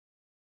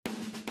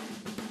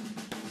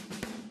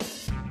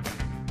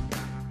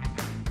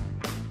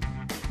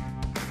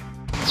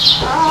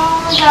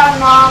bad,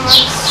 Mom. I'm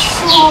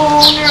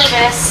so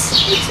nervous.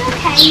 It's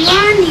okay. You were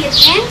on the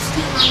advanced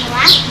team on the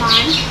last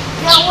one.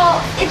 Yeah,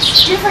 well,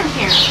 it's different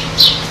here.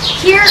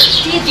 Here,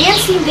 the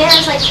advanced team there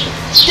is like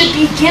the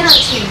beginner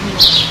team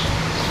here.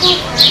 Don't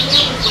worry,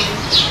 you'll be fine.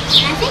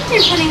 And I think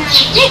you're putting on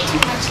a bit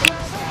too much.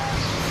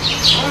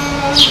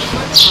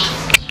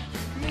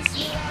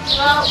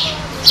 Well,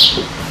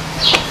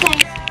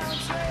 thanks.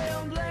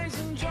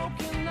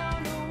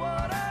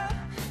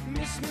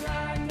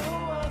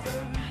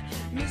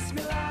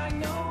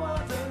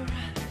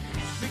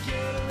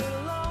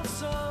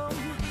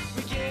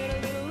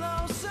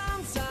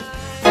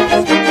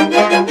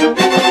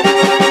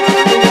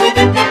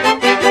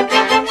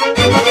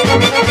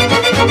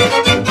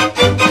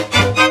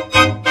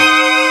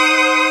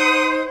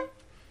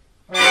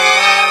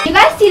 You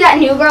guys see that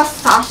new girl,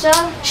 Sasha?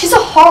 She's a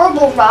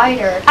horrible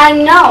rider. I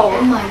know.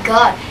 Oh my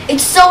god,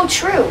 it's so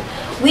true.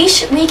 We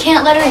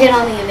can't let her get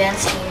on the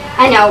advanced team.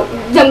 I know.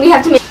 Then we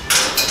have to make.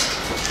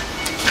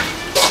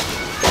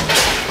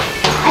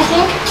 I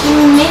think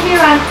maybe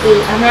around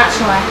 8. I'm not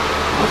sure.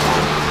 Okay.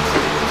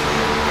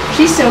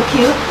 She's so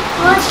cute.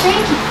 Well,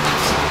 thank you.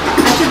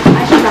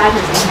 I should ride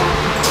her sometime.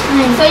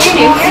 So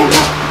you're new here?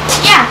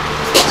 Yeah.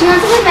 Do you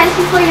want some advice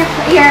before your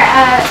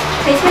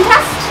placement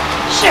test?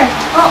 Sure.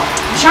 Well,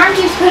 Charm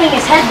keeps putting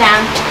his head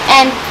down,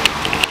 and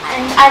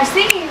I was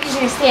thinking he's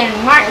going to stay in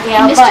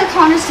Martindale, Mr.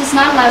 Connors does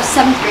not allow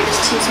 7th graders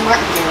to use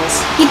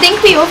Martindales. He'd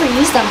think we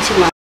overuse them too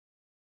much.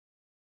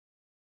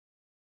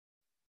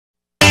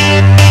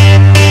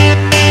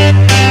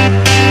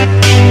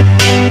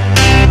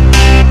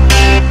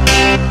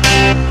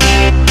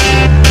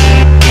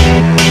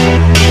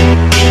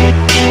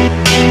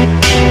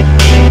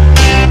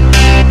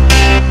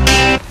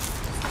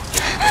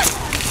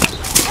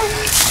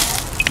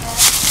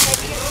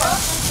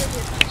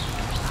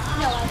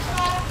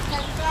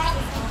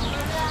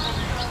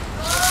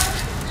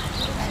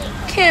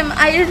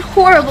 I did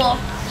horrible.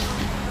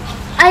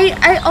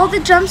 All the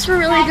jumps were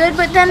really good,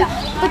 but then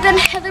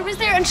Heather was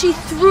there and she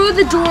threw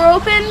the door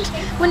open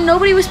when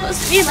nobody was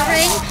supposed to be in the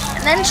ring,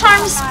 and then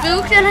Charm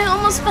spooked and I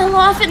almost fell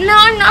off, and now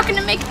I'm not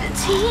gonna make the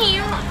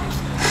team.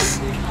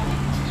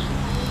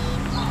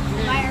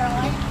 Am I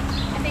early?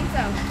 I think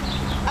so.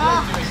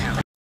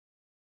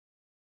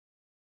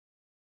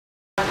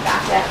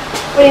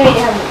 What do you mean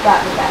you haven't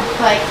gotten it back?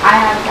 Like, I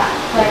haven't gotten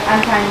it. Like,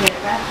 I'm trying to get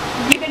it back.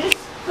 You can just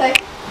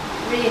click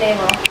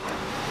re-enable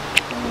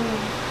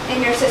in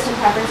your system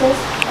preferences,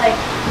 like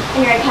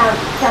in your account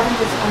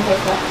preferences on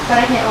Facebook, but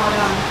I can't log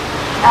on.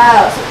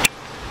 Oh, so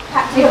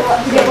do you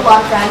have a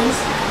lot of friends?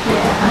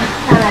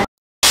 Yeah.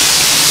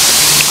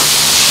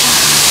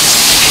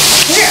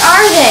 Where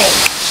are they?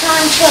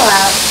 Sean, chill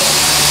out.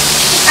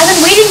 I've been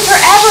waiting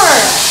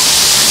forever.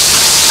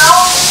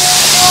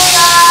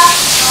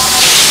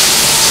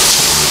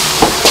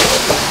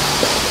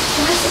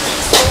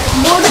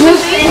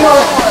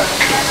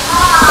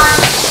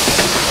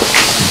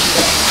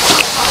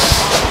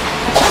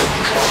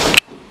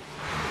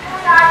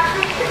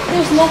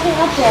 There's nothing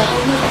up there. I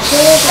need to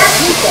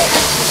use it.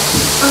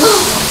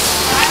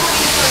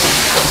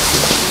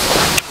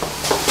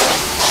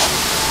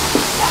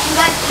 You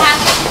guys have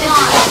to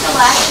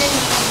select it.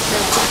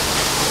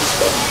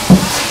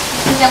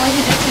 And then we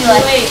can just be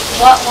like, wait,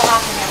 what will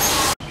happen now?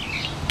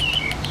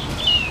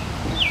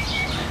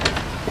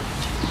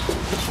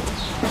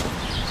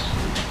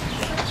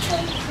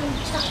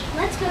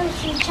 Let's go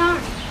see Charm.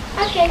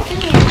 Okay,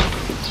 come here.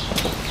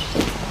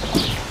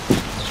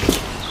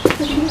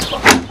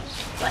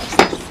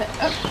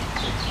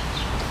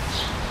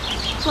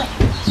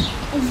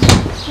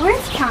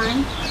 Where's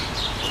Charm?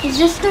 Is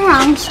this the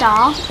wrong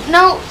stall?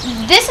 No,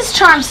 this is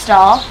Charm's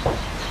stall.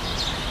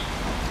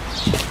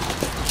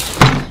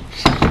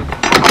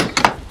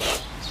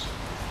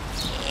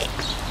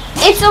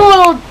 It's a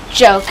little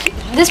joke.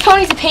 This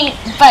pony's a pain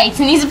bites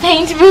and he's a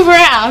pain to move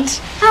around.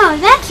 Oh,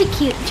 that's a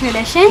cute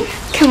tradition.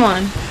 Come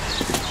on.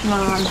 Come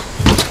on.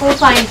 We'll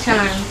find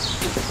Charm.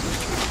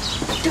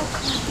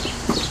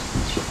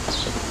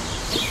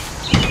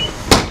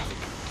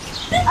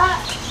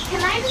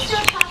 Can I just go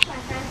talk to my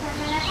friend for a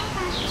minute?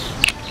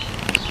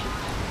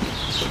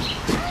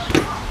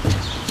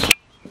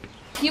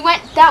 Okay. You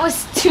went, that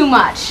was too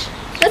much.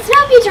 Let's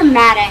not be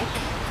dramatic.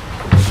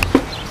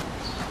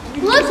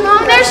 Look,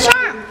 Mom, there's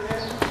Charm.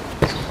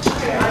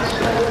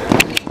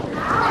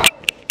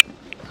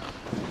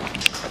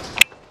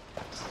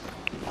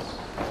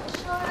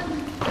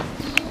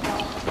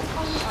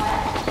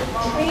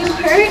 Are you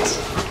hurt?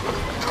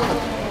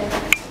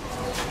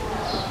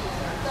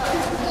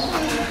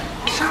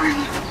 Charm.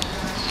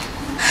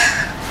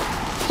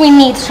 We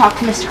need to talk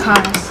to Mr.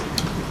 Connors.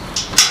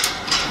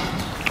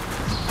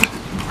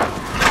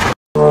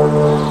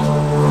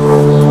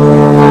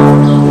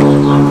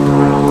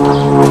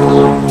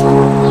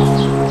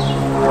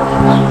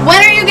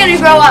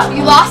 Grow up.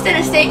 You lost at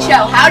a state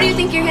show. How do you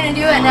think you're going to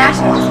do at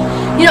nationals?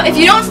 You know, if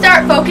you don't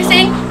start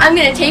focusing, I'm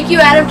going to take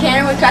you out of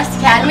Canterwood Crest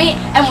Academy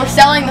and we're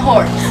selling the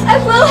horse. I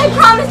will, I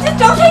promise.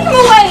 Just don't take him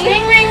away.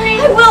 Ring, ring,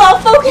 ring. I will,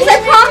 I'll focus, I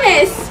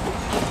promise.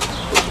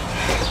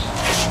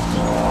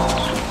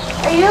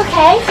 Are you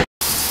Okay.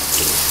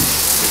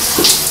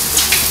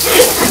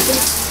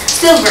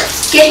 Silver,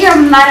 get your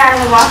mud out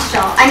of the wash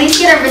doll. I need to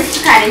get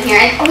Aristocrat in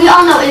here. And we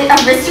all know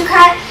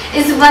Aristocrat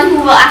is the one who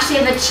will actually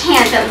have a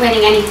chance at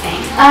winning anything.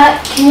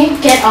 Can you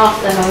get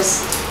off the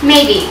hose?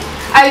 Maybe.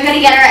 Are you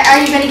gonna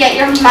get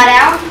your mud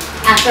out?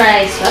 After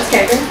I sweat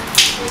paper?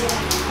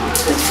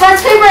 Sweat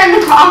paper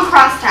and on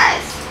cross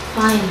ties.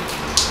 Fine.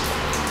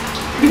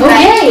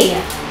 Okay.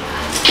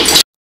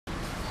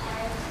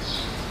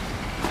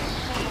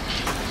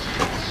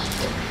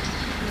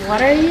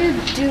 What are you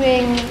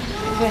doing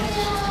with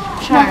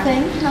Charm?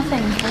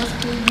 Nothing.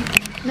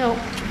 No,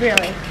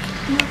 really.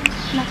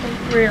 Nothing.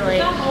 Really.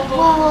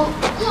 Well,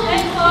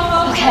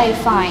 okay,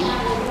 fine.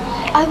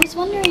 I was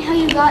wondering how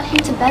you got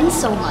him to bend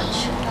so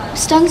much.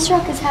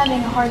 Sunstruck is having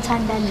a hard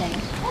time bending.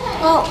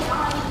 Well,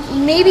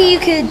 maybe you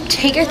could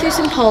take her through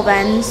some pole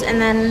bends and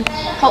then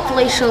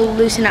hopefully she'll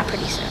loosen up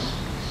pretty soon.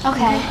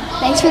 Okay,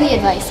 thanks for the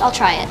advice. I'll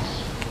try it.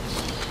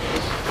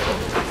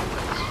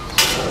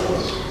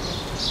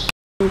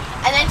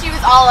 And then she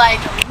was all like,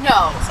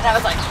 no. And I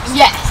was like,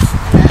 yes.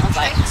 And then I was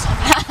like,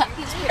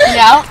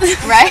 no,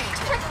 right?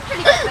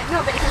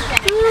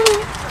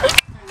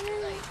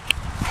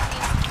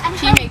 And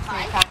She makes me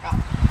crack up.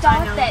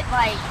 thought that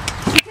like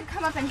he could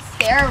come up and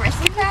stare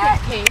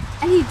Aristocrat,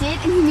 and he did,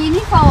 and he made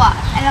me fall off.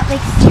 And I'm like,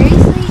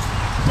 seriously?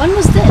 When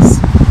was this?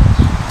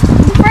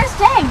 The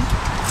first day,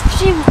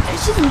 she's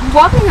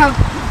walking her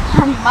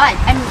mud,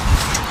 and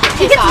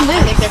he gets I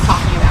loose. think they're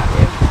talking about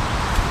you.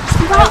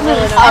 He got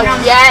loose. Oh,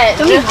 yes.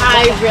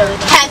 I really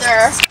don't.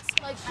 Heather.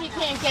 Like, she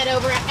can't get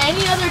over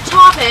any other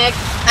topic.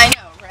 I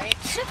know, right?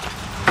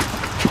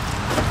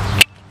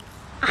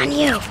 On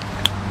you.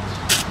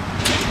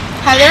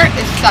 Heather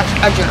is such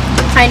a jerk.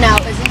 I know,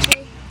 isn't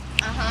she?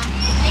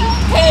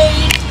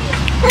 Paige.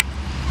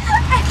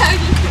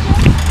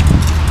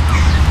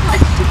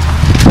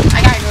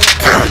 I gotta go to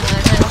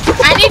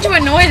the I need to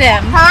annoy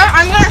them. Huh?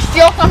 I'm gonna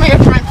steal some of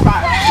your french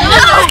fries.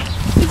 No!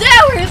 It's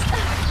ours!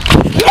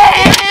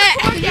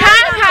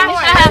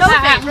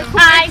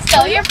 I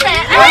stole your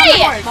friend. Hey,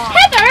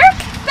 Heather!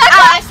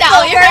 I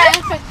stole your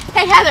friend.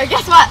 Hey, Heather,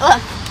 guess what? Look.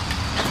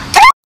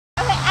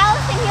 Okay,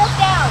 Allison, heels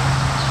down.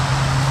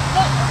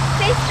 Look,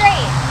 stay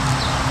straight.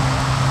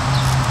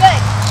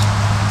 Good.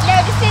 No,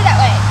 just stay that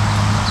way.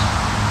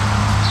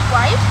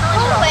 Why are you telling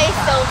Go her? away,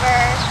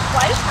 Silver.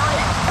 Why are you telling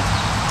her?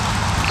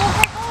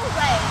 Silver, go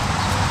away.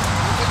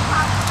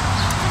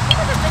 Just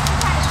because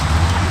Aristocrat is 3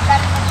 times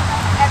better than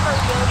ever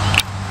will be,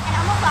 and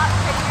I'm a lot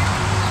prettier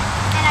than you,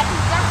 and I can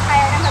jump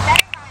higher, and I'm a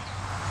better runner,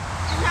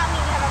 does not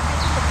mean you have a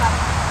reason to love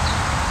me.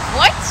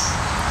 What?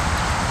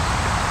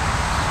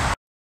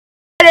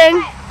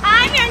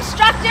 I'm your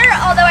instructor,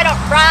 although I don't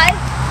ride.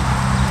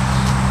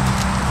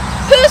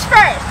 Who's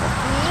first?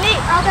 Me.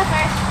 I'll go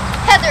first.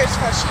 Heather's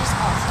first. She's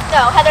awesome.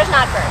 No, Heather's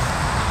not first.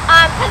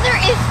 Heather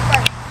is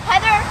first.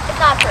 Heather is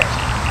not first.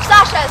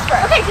 Sasha is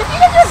first. Okay, just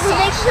because you're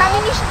roommates does not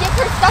mean you should give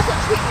her special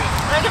treatment.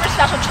 I don't give her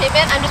special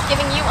treatment. I'm just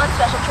giving you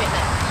unspecial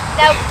treatment.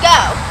 Now go.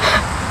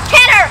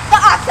 Tanner, the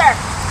oxer.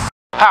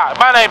 Hi,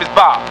 my name is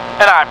Bob,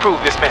 and I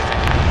approve this message.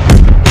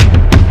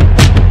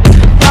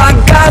 I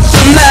got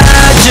the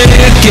magic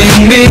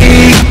in me.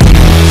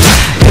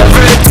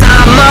 Every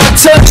time I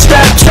touch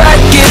that track,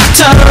 it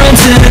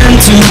turns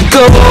into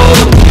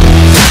gold.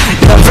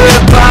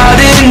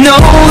 Everybody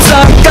knows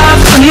I got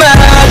the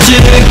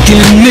magic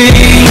in me.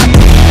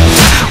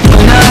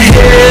 When I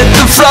hit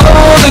the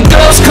floor, the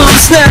girls come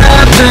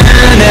snapping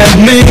at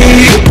me.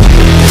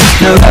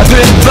 Now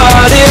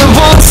everybody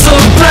wants a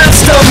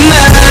blast of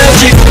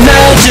magic,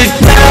 magic,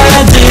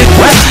 magic,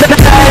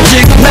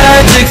 magic,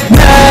 magic,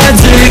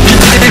 magic,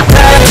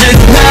 magic,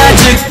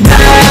 magic,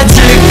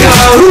 magic,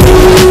 oh.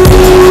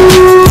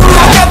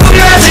 I got the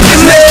magic in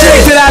me.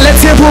 That I let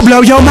tempo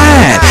blow your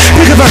mind.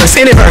 Pick a verse,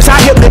 any verse,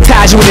 I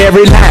hypnotize you with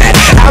every line.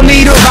 I'll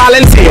need a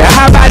volunteer,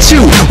 how about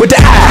you with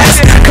the eyes?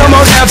 Come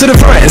on down to the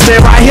front,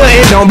 stand right here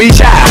and don't be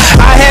shy.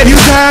 I have you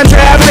time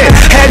traveling,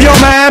 have your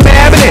mind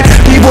babbling.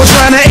 People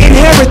trying to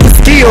inherit the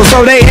skills,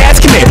 so they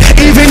asking it.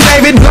 Even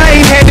David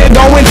Blaine had to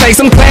go and take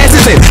some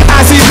classes in.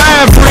 I see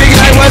mind freak,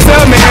 like what's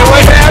up man,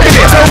 what's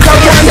happening? So come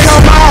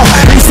on,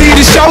 and see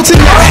the show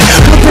tonight.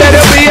 Prepare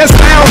to be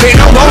astounded,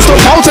 no ghost or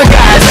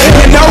poltergeist.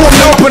 You know I'm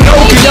no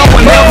Pinocchio,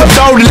 I never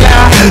told a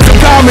lie. So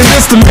call me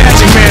Mr.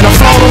 Magic Man, I'm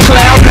float on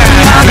cloud 9.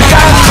 I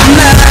got the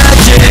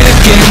magic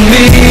in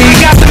me. I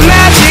got the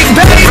magic,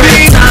 baby.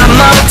 Every time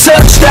I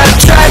touch that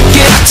track,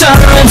 it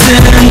turns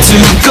into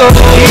gold.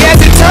 Yes,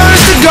 it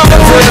turns to gold.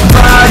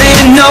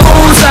 Everybody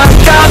knows I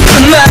got the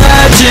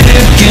magic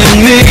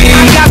in me.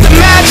 I got the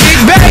magic,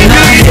 baby. When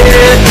I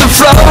hit the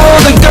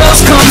floor, the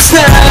girls come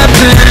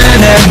snapping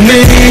at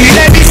me.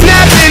 They be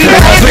snapping,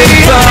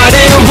 baby.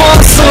 Everybody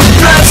wants a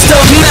blast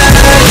of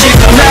magic,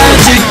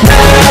 magic,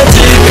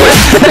 magic,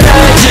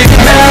 magic,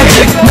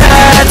 magic,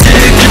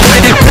 magic,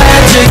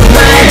 magic,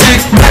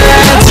 magic,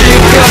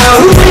 magic,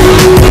 oh.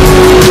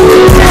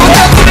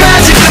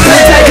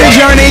 Take a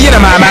journey into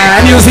my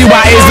mind. You see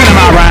why it's in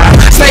my rhyme.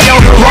 Stay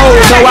on the road,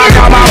 so I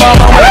call my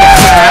mama on the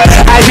side.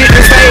 I hit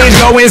the stage,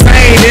 go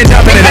insane, then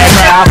jump into that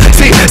crowd.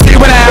 See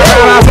when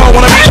I don't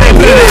wanna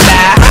be like,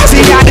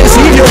 see, I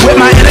deceive you with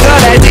my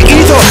intergalactic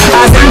ether.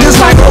 I think just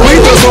like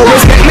Aretha, so